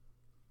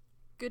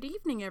Good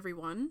evening,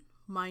 everyone.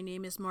 My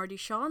name is Marty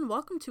Shaw, and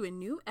welcome to a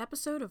new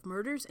episode of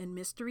Murders and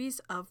Mysteries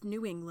of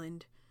New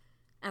England.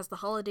 As the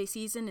holiday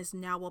season is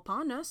now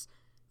upon us,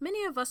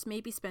 many of us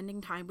may be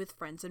spending time with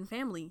friends and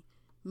family,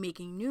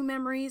 making new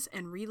memories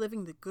and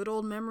reliving the good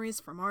old memories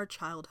from our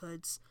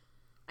childhoods.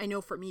 I know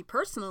for me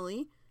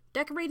personally,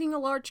 decorating a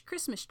large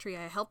Christmas tree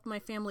I helped my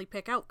family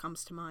pick out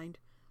comes to mind.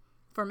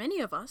 For many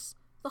of us,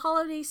 the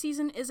holiday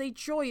season is a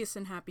joyous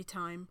and happy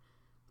time,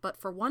 but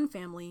for one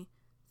family,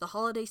 the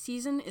holiday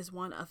season is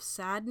one of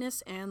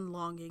sadness and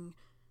longing.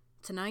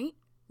 Tonight,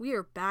 we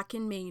are back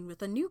in Maine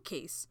with a new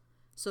case,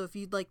 so if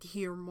you'd like to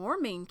hear more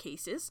Maine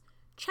cases,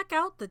 check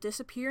out The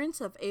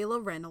Disappearance of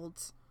Ayla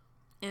Reynolds.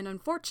 And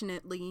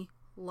unfortunately,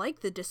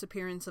 like the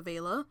disappearance of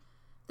Ayla,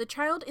 the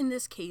child in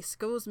this case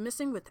goes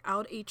missing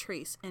without a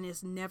trace and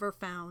is never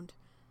found.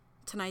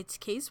 Tonight's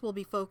case will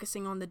be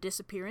focusing on the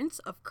disappearance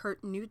of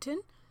Kurt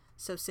Newton,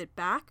 so sit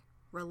back,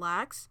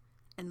 relax,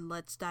 and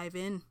let's dive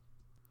in.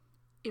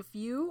 If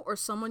you or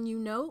someone you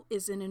know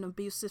is in an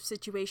abusive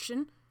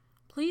situation,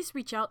 please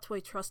reach out to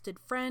a trusted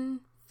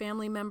friend,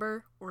 family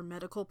member, or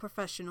medical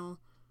professional.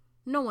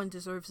 No one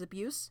deserves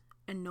abuse,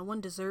 and no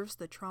one deserves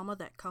the trauma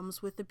that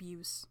comes with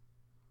abuse.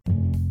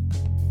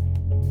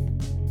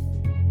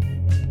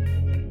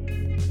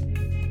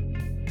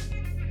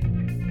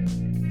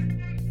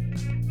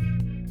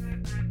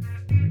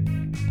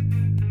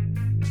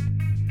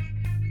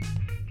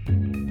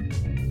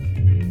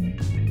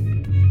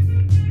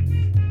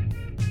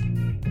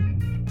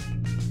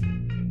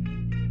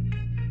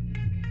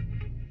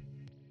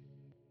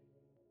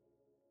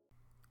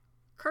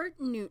 Kurt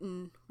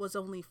Newton was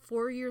only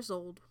 4 years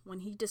old when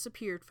he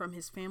disappeared from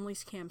his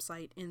family's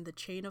campsite in the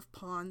Chain of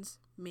Ponds,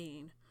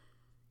 Maine.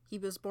 He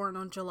was born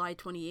on July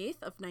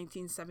 28th of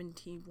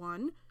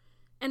 1971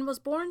 and was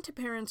born to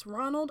parents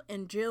Ronald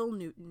and Jill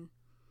Newton.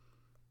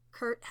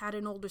 Kurt had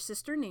an older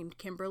sister named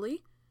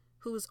Kimberly,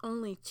 who was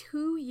only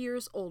 2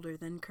 years older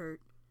than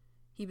Kurt.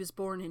 He was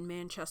born in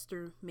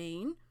Manchester,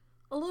 Maine,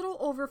 a little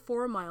over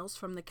 4 miles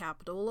from the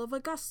capital of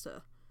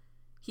Augusta.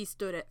 He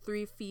stood at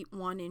 3 feet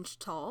 1 inch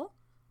tall,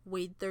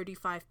 weighed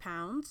 35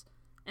 pounds,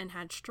 and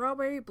had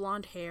strawberry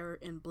blonde hair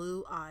and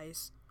blue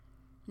eyes.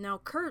 Now,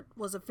 Kurt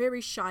was a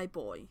very shy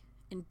boy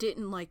and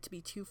didn't like to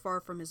be too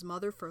far from his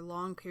mother for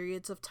long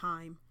periods of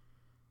time.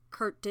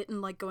 Kurt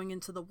didn't like going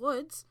into the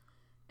woods,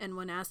 and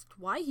when asked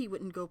why he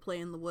wouldn't go play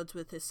in the woods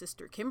with his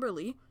sister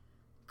Kimberly,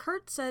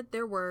 Kurt said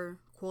there were,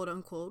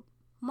 quote-unquote,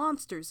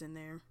 monsters in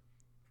there.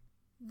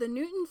 The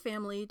Newton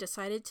family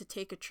decided to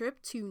take a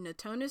trip to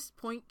Natonis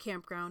Point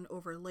Campground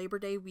over Labor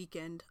Day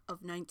weekend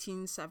of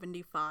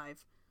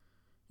 1975.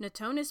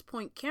 Natonis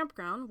Point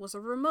Campground was a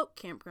remote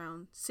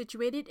campground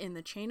situated in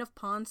the Chain of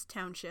Ponds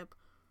Township,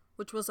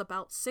 which was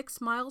about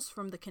 6 miles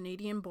from the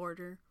Canadian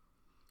border.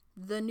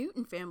 The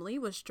Newton family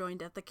was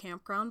joined at the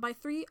campground by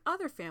 3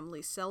 other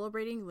families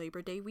celebrating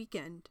Labor Day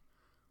weekend.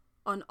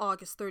 On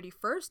August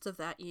 31st of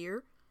that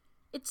year,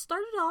 it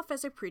started off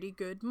as a pretty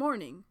good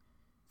morning.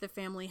 The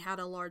family had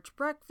a large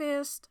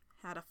breakfast,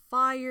 had a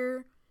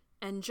fire,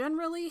 and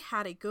generally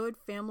had a good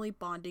family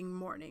bonding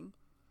morning.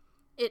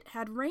 It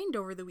had rained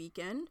over the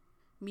weekend,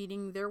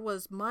 meaning there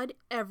was mud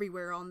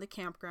everywhere on the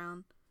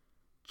campground.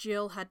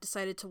 Jill had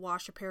decided to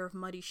wash a pair of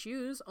muddy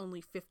shoes only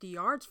 50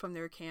 yards from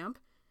their camp,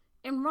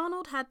 and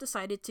Ronald had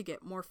decided to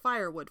get more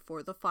firewood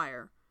for the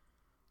fire.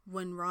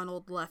 When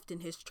Ronald left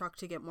in his truck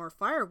to get more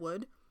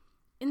firewood,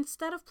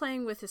 instead of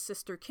playing with his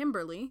sister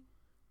Kimberly,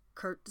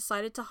 Kurt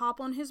decided to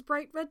hop on his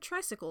bright red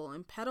tricycle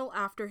and pedal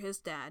after his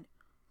dad,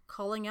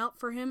 calling out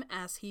for him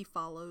as he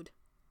followed.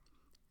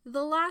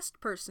 The last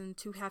person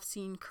to have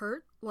seen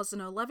Kurt was an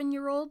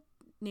 11-year-old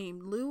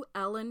named Lou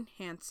Ellen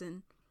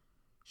Hansen.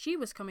 She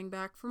was coming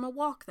back from a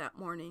walk that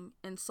morning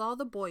and saw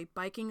the boy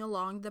biking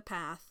along the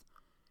path.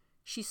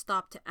 She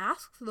stopped to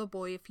ask the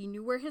boy if he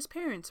knew where his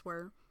parents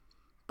were,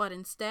 but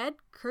instead,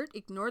 Kurt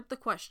ignored the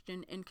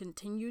question and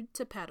continued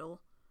to pedal.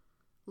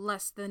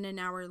 Less than an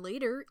hour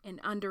later, and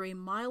under a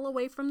mile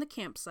away from the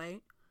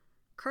campsite,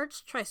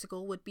 Kurt's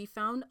tricycle would be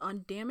found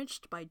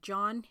undamaged by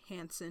John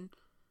Hansen,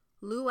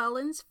 Lou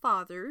Ellen's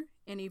father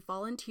and a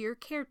volunteer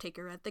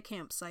caretaker at the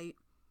campsite.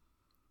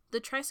 The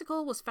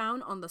tricycle was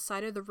found on the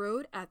side of the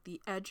road at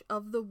the edge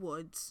of the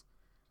woods.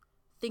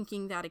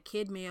 Thinking that a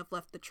kid may have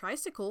left the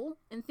tricycle,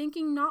 and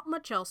thinking not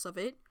much else of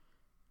it,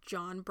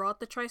 John brought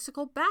the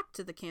tricycle back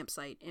to the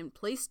campsite and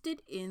placed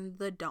it in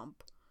the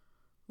dump.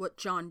 What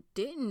John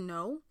didn't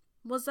know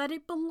was that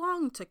it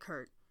belonged to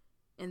Kurt,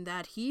 and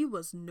that he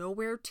was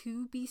nowhere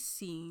to be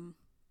seen.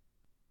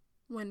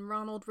 When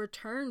Ronald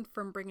returned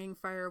from bringing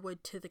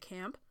firewood to the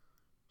camp,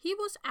 he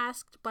was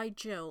asked by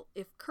Jill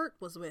if Kurt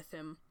was with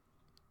him.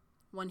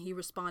 When he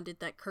responded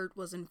that Kurt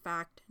was in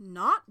fact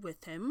not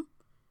with him,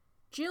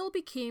 Jill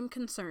became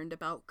concerned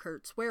about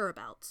Kurt's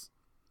whereabouts.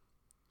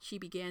 She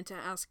began to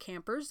ask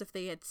campers if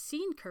they had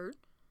seen Kurt,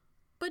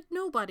 but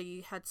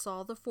nobody had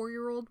saw the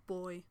 4-year-old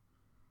boy.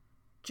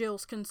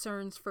 Jill's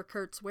concerns for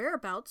Kurt's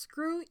whereabouts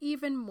grew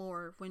even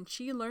more when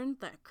she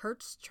learned that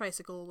Kurt's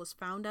tricycle was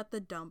found at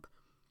the dump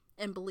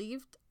and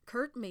believed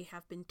Kurt may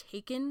have been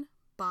taken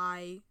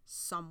by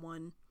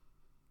someone.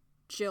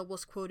 Jill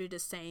was quoted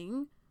as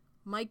saying,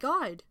 "My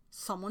God,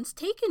 someone's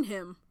taken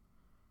him."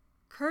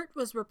 Kurt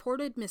was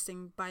reported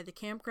missing by the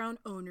campground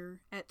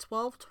owner at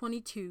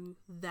 12:22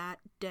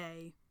 that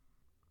day.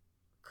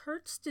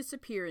 Kurt's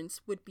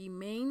disappearance would be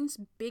Maine's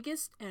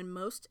biggest and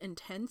most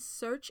intense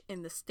search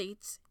in the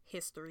state's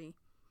history.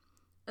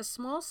 A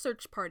small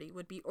search party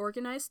would be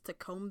organized to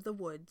comb the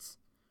woods.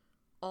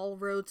 All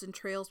roads and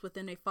trails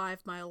within a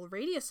 5-mile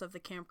radius of the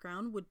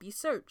campground would be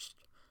searched,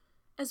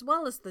 as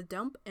well as the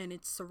dump and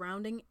its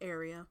surrounding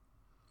area.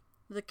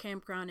 The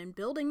campground and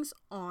buildings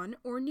on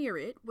or near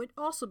it would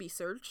also be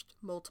searched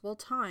multiple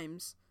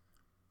times.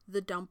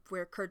 The dump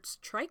where Kurt's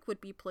trike would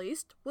be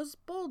placed was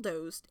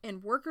bulldozed,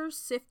 and workers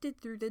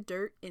sifted through the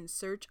dirt in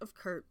search of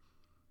Kurt,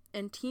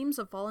 and teams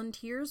of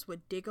volunteers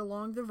would dig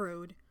along the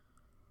road.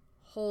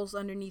 Holes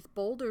underneath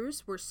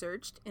boulders were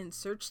searched and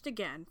searched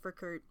again for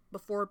Kurt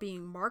before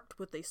being marked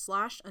with a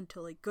slash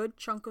until a good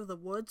chunk of the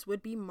woods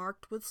would be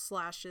marked with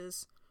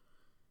slashes.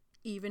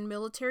 Even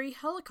military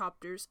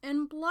helicopters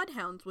and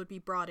bloodhounds would be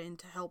brought in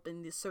to help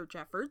in the search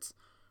efforts,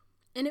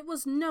 and it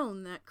was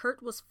known that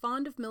Kurt was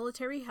fond of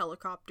military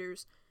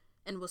helicopters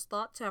and was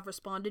thought to have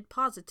responded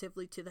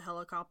positively to the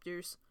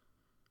helicopters.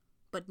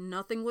 But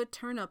nothing would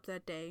turn up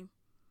that day.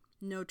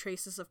 No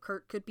traces of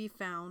Kurt could be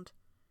found.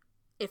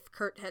 If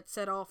Kurt had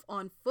set off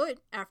on foot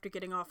after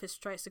getting off his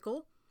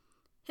tricycle,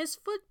 his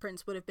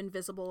footprints would have been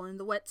visible in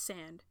the wet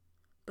sand,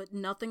 but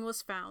nothing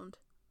was found.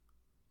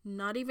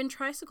 Not even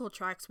tricycle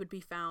tracks would be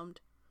found,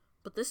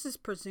 but this is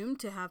presumed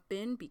to have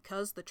been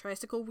because the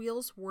tricycle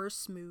wheels were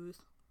smooth.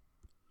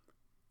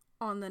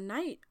 On the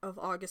night of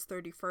August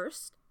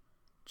 31st,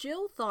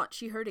 Jill thought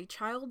she heard a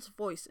child's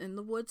voice in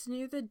the woods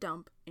near the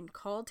dump and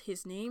called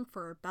his name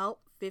for about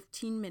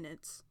 15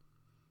 minutes.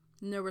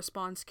 No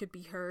response could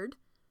be heard,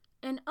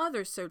 and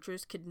other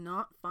searchers could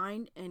not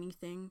find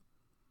anything.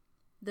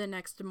 The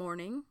next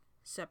morning,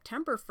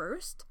 September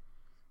 1st,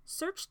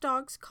 search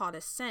dogs caught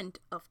a scent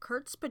of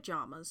Kurt's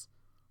pajamas,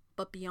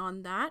 but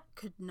beyond that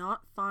could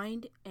not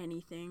find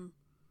anything.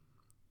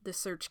 The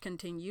search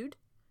continued,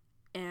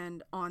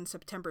 and on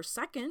September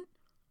 2nd,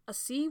 a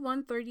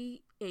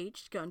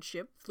C-130H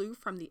gunship flew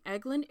from the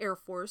Eglin Air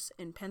Force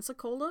in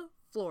Pensacola,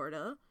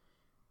 Florida,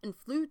 and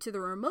flew to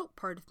the remote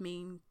part of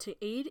Maine to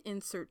aid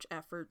in search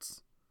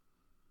efforts.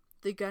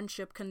 The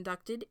gunship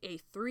conducted a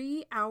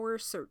 3-hour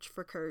search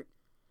for Kurt,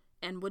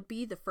 and would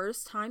be the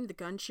first time the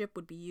gunship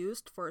would be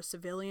used for a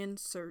civilian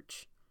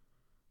search.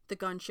 The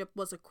gunship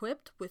was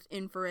equipped with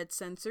infrared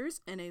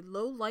sensors and a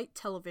low-light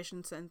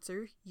television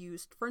sensor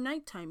used for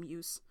nighttime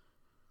use.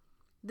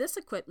 This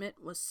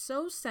equipment was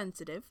so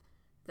sensitive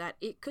that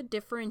it could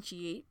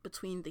differentiate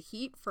between the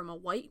heat from a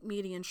white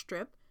median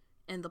strip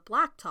and the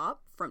blacktop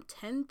from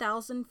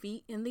 10,000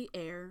 feet in the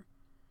air.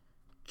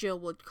 Jill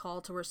would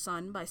call to her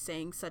son by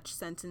saying such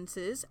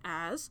sentences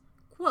as,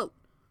 quote,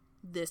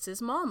 "This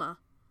is Mama.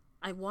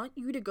 I want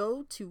you to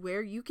go to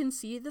where you can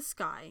see the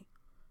sky.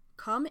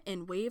 Come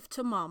and wave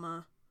to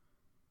Mama."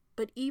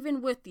 But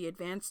even with the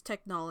advanced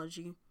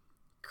technology,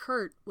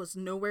 Kurt was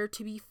nowhere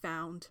to be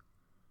found.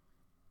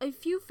 A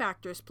few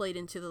factors played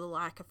into the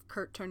lack of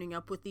Kurt turning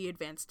up with the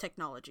advanced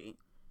technology.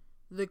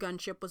 The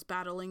gunship was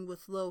battling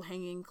with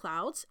low-hanging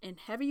clouds and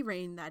heavy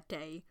rain that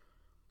day,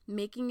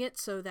 making it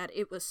so that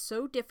it was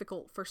so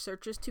difficult for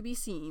searchers to be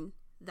seen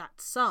that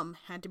some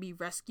had to be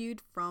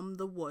rescued from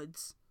the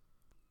woods.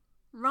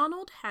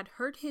 Ronald had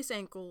hurt his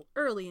ankle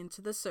early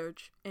into the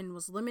search and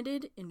was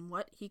limited in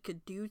what he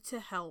could do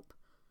to help.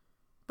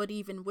 But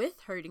even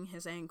with hurting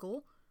his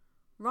ankle,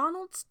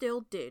 Ronald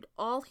still did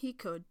all he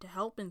could to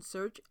help in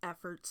search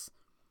efforts.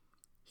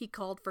 He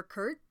called for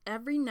Kurt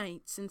every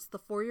night since the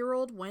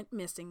 4-year-old went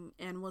missing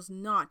and was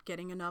not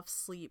getting enough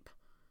sleep.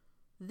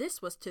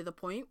 This was to the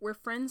point where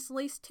friends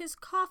laced his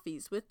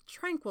coffees with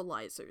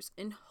tranquilizers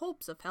in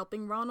hopes of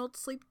helping Ronald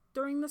sleep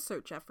during the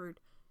search effort,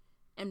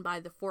 and by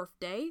the 4th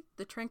day,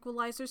 the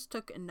tranquilizers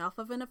took enough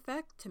of an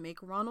effect to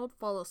make Ronald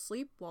fall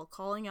asleep while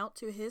calling out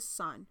to his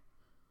son.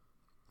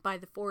 By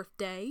the 4th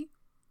day,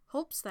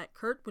 hopes that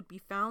Kurt would be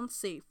found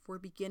safe were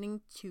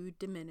beginning to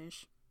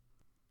diminish.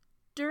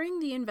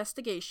 During the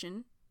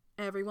investigation,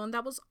 everyone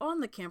that was on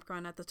the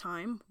campground at the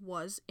time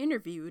was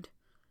interviewed.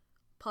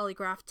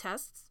 Polygraph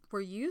tests were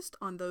used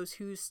on those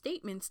whose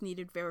statements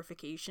needed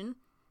verification,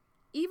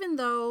 even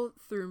though,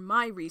 through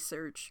my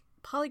research,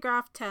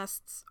 polygraph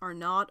tests are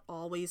not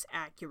always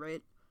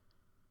accurate.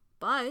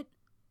 But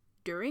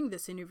during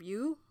this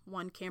interview,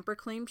 one camper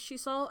claimed she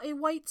saw a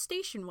white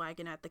station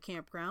wagon at the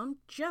campground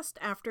just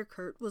after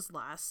Kurt was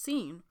last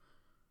seen.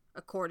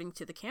 According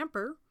to the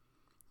camper,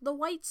 the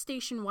white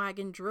station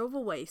wagon drove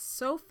away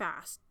so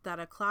fast that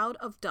a cloud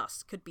of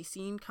dust could be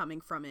seen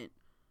coming from it.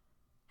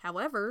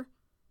 However,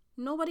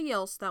 nobody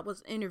else that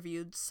was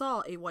interviewed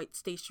saw a white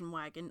station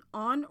wagon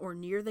on or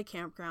near the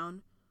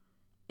campground,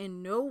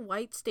 and no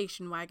white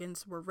station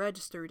wagons were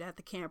registered at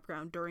the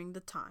campground during the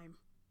time.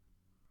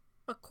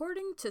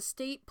 According to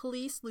State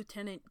Police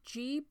Lieutenant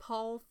G.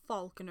 Paul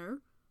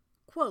Falconer,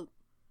 quote,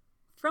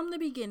 "From the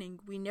beginning,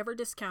 we never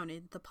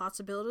discounted the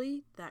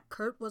possibility that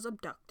Kurt was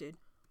abducted.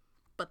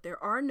 but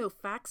there are no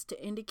facts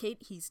to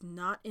indicate he's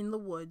not in the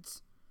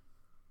woods.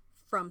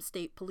 From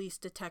State Police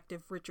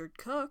Detective Richard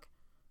Cook,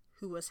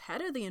 who was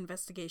head of the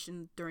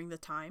investigation during the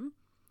time,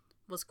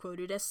 was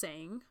quoted as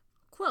saying,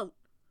 quote,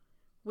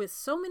 "With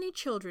so many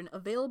children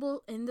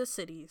available in the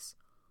cities,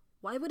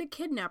 why would a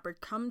kidnapper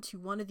come to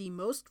one of the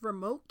most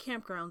remote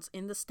campgrounds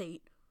in the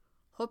state,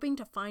 hoping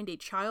to find a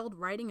child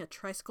riding a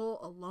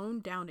tricycle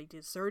alone down a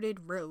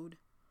deserted road?"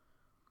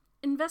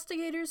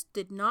 Investigators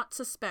did not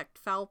suspect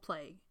foul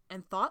play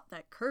and thought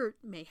that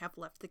Kurt may have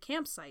left the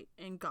campsite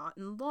and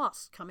gotten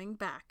lost coming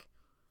back.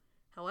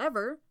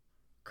 However,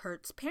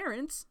 Kurt's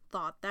parents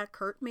thought that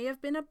Kurt may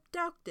have been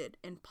abducted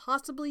and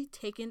possibly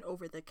taken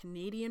over the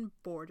Canadian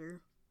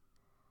border.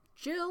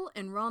 Jill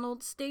and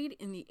Ronald stayed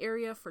in the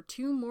area for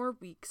 2 more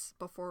weeks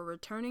before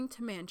returning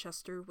to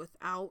Manchester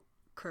without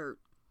Kurt.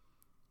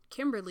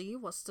 Kimberly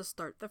was to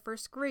start the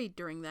 1st grade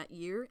during that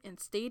year and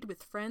stayed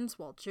with friends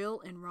while Jill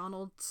and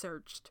Ronald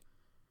searched.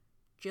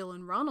 Jill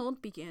and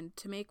Ronald began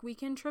to make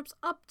weekend trips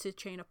up to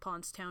Chain of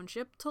Ponds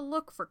Township to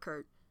look for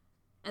Kurt,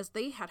 as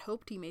they had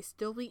hoped he may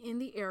still be in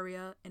the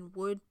area and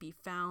would be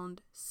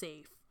found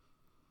safe.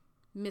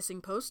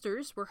 Missing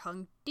posters were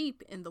hung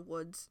deep in the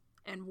woods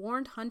and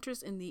warned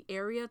hunters in the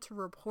area to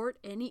report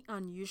any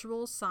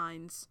unusual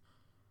signs.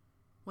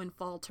 When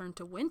fall turned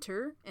to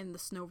winter and the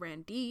snow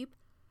ran deep,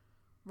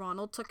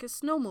 Ronald took his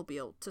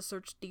snowmobile to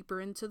search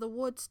deeper into the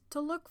woods to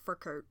look for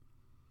Kurt.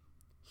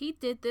 He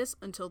did this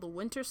until the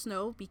winter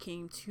snow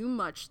became too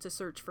much to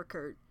search for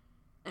Kurt,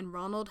 and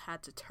Ronald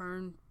had to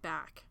turn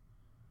back.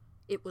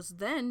 It was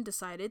then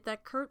decided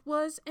that Kurt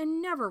was and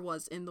never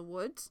was in the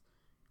woods,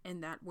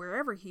 and that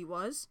wherever he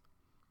was,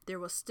 there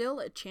was still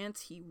a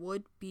chance he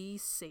would be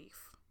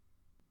safe.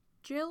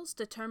 Jill's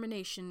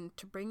determination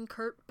to bring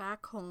Kurt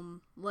back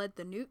home led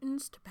the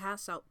Newtons to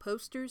pass out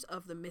posters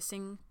of the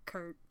missing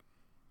Kurt.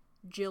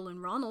 Jill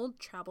and Ronald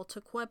traveled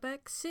to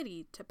Quebec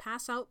City to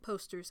pass out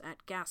posters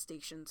at gas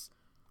stations,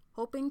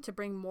 hoping to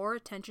bring more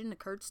attention to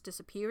Kurt's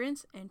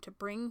disappearance and to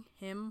bring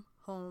him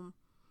home.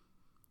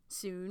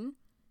 Soon,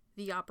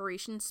 the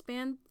operation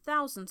spanned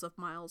thousands of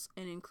miles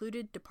and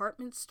included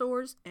department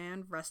stores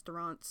and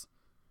restaurants.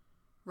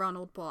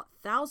 Ronald bought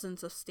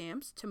thousands of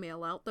stamps to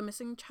mail out the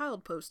missing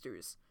child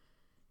posters,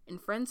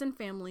 and friends and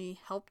family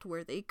helped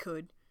where they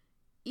could,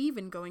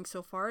 even going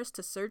so far as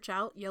to search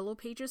out Yellow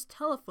Pages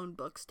telephone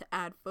books to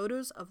add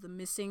photos of the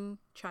missing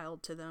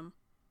child to them.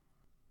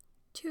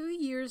 2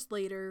 years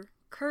later,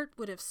 Kurt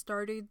would have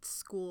started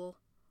school.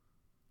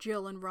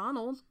 Jill and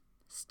Ronald,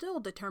 still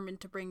determined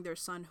to bring their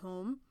son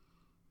home,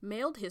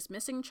 mailed his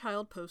missing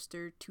child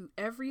poster to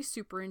every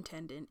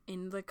superintendent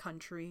in the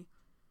country.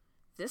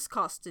 This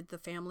costed the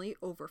family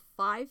over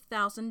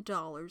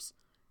 $5,000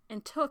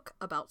 and took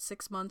about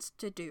 6 months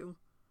to do.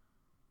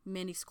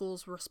 Many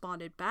schools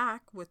responded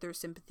back with their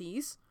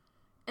sympathies,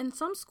 and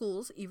some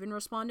schools even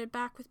responded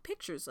back with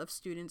pictures of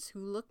students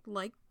who looked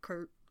like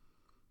Kurt.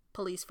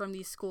 Police from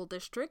these school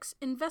districts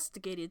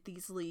investigated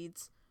these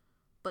leads,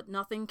 but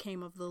nothing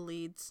came of the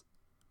leads.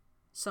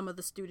 Some of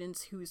the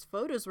students whose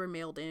photos were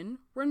mailed in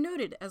were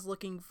noted as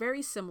looking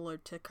very similar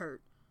to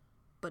Kurt,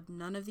 but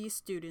none of these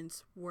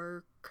students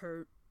were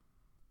Kurt.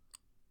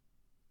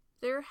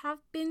 There have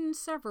been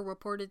several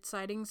reported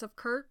sightings of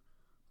Kurt,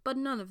 but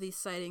none of these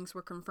sightings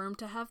were confirmed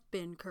to have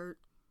been Kurt.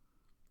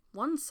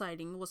 One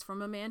sighting was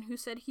from a man who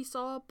said he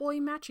saw a boy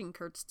matching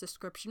Kurt's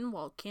description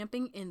while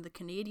camping in the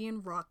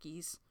Canadian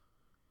Rockies.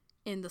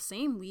 In the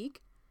same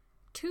week,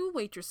 2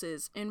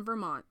 waitresses in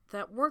Vermont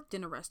that worked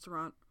in a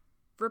restaurant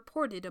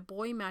reported a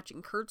boy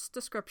matching Kurt's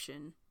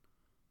description.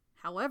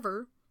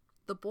 However,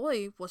 the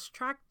boy was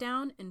tracked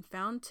down and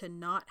found to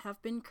not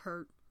have been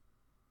Kurt.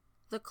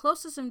 The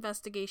closest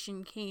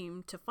investigation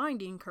came to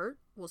finding Kurt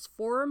was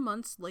 4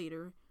 months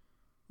later,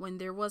 when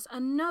there was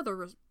another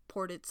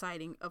reported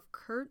sighting of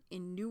Kurt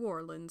in New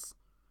Orleans.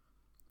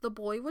 The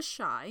boy was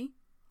shy,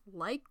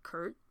 like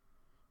Kurt,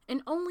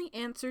 and only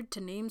answered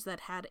to names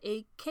that had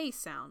a K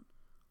sound,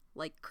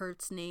 like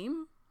Kurt's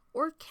name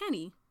or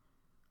Kenny.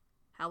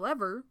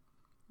 However,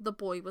 the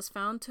boy was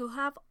found to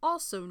have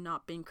also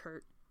not been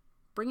Kurt,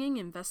 bringing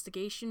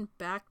investigation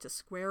back to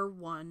square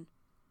one.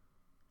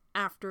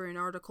 After an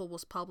article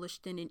was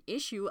published in an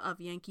issue of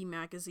Yankee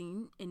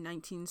magazine in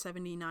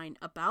 1979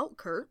 about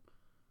Kurt,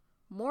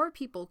 more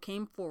people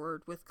came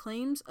forward with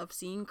claims of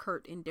seeing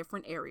Kurt in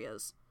different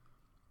areas,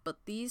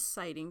 but these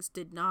sightings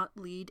did not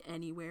lead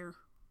anywhere.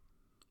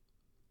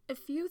 A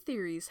few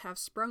theories have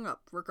sprung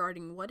up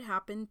regarding what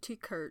happened to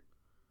Kurt.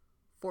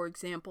 For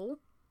example,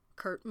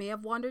 Kurt may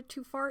have wandered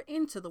too far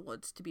into the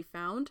woods to be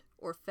found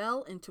or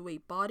fell into a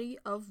body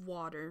of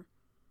water.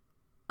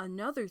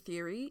 Another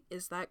theory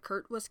is that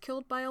Kurt was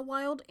killed by a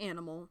wild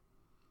animal.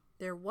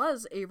 There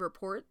was a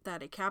report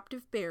that a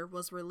captive bear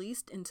was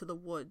released into the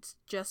woods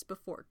just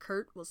before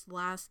Kurt was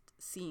last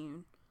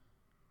seen.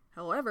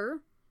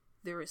 However,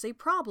 there is a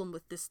problem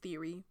with this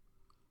theory.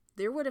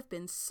 There would have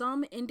been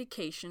some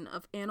indication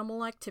of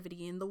animal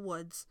activity in the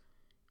woods,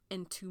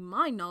 and to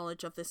my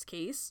knowledge of this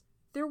case,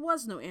 there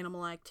was no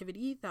animal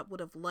activity that would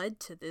have led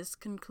to this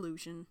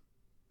conclusion.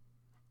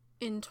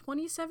 In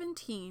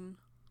 2017,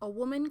 a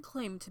woman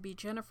claimed to be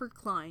Jennifer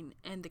Klein,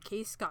 and the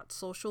case got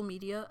social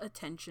media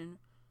attention.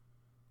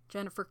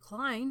 Jennifer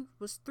Klein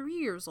was 3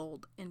 years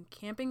old and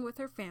camping with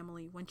her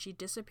family when she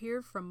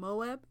disappeared from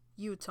Moab,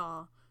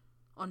 Utah,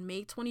 on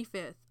May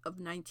 25th of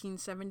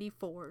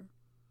 1974.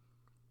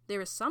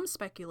 There is some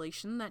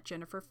speculation that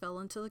Jennifer fell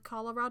into the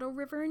Colorado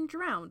River and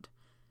drowned,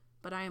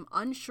 but I am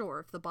unsure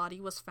if the body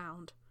was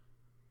found.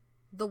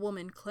 The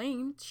woman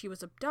claimed she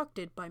was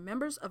abducted by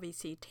members of a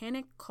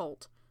satanic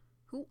cult,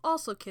 who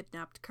also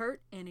kidnapped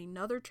Kurt and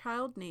another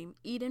child named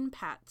Eden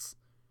Patz.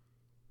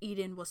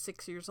 Eden was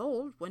 6 years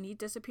old when he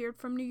disappeared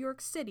from New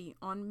York City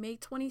on May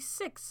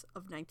 26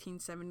 of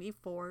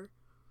 1974.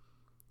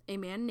 A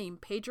man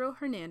named Pedro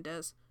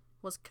Hernandez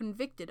was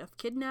convicted of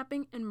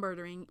kidnapping and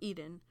murdering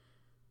Eden,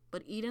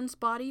 but Eden's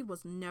body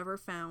was never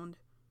found.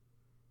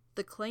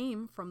 The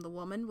claim from the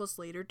woman was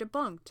later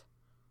debunked,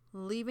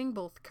 leaving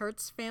both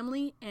Kurt's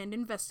family and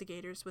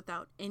investigators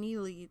without any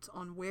leads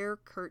on where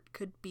Kurt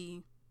could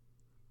be.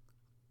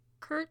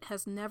 Kurt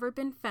has never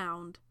been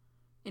found,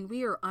 and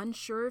we are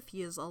unsure if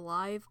he is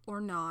alive or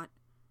not.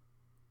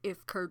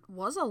 If Kurt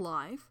was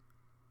alive,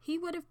 he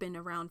would have been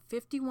around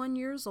 51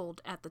 years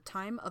old at the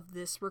time of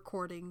this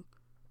recording.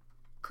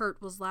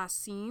 Kurt was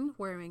last seen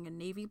wearing a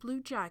navy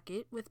blue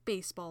jacket with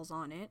baseballs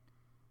on it,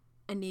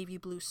 a navy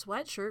blue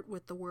sweatshirt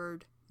with the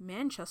word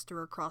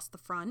Manchester across the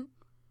front,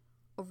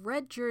 a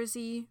red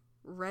jersey,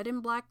 red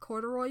and black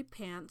corduroy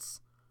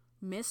pants,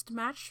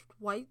 mismatched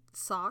white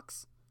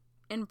socks,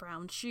 and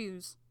brown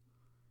shoes.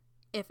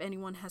 If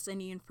anyone has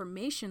any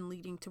information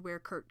leading to where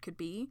Kurt could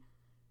be,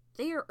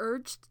 they are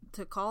urged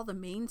to call the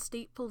Maine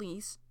State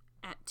Police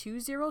at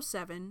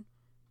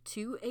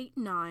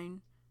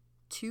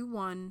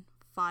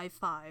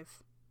 207-289-2155.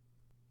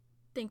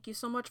 Thank you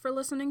so much for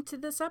listening to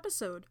this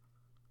episode.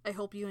 I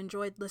hope you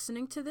enjoyed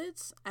listening to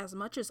this as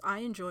much as I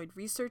enjoyed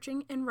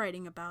researching and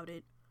writing about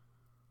it.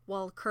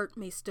 While Kurt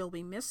may still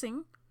be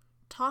missing,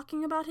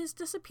 talking about his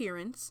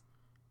disappearance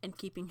and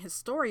keeping his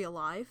story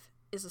alive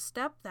is a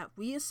step that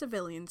we as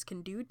civilians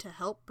can do to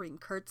help bring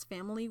Kurt's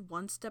family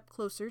one step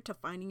closer to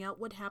finding out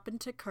what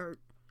happened to Kurt.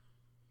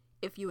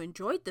 If you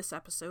enjoyed this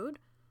episode,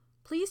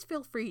 please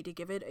feel free to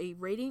give it a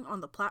rating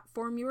on the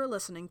platform you are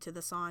listening to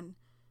this on,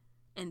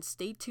 and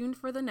stay tuned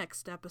for the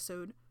next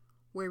episode,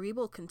 where we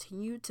will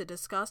continue to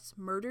discuss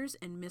murders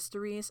and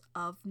mysteries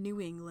of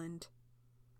New England.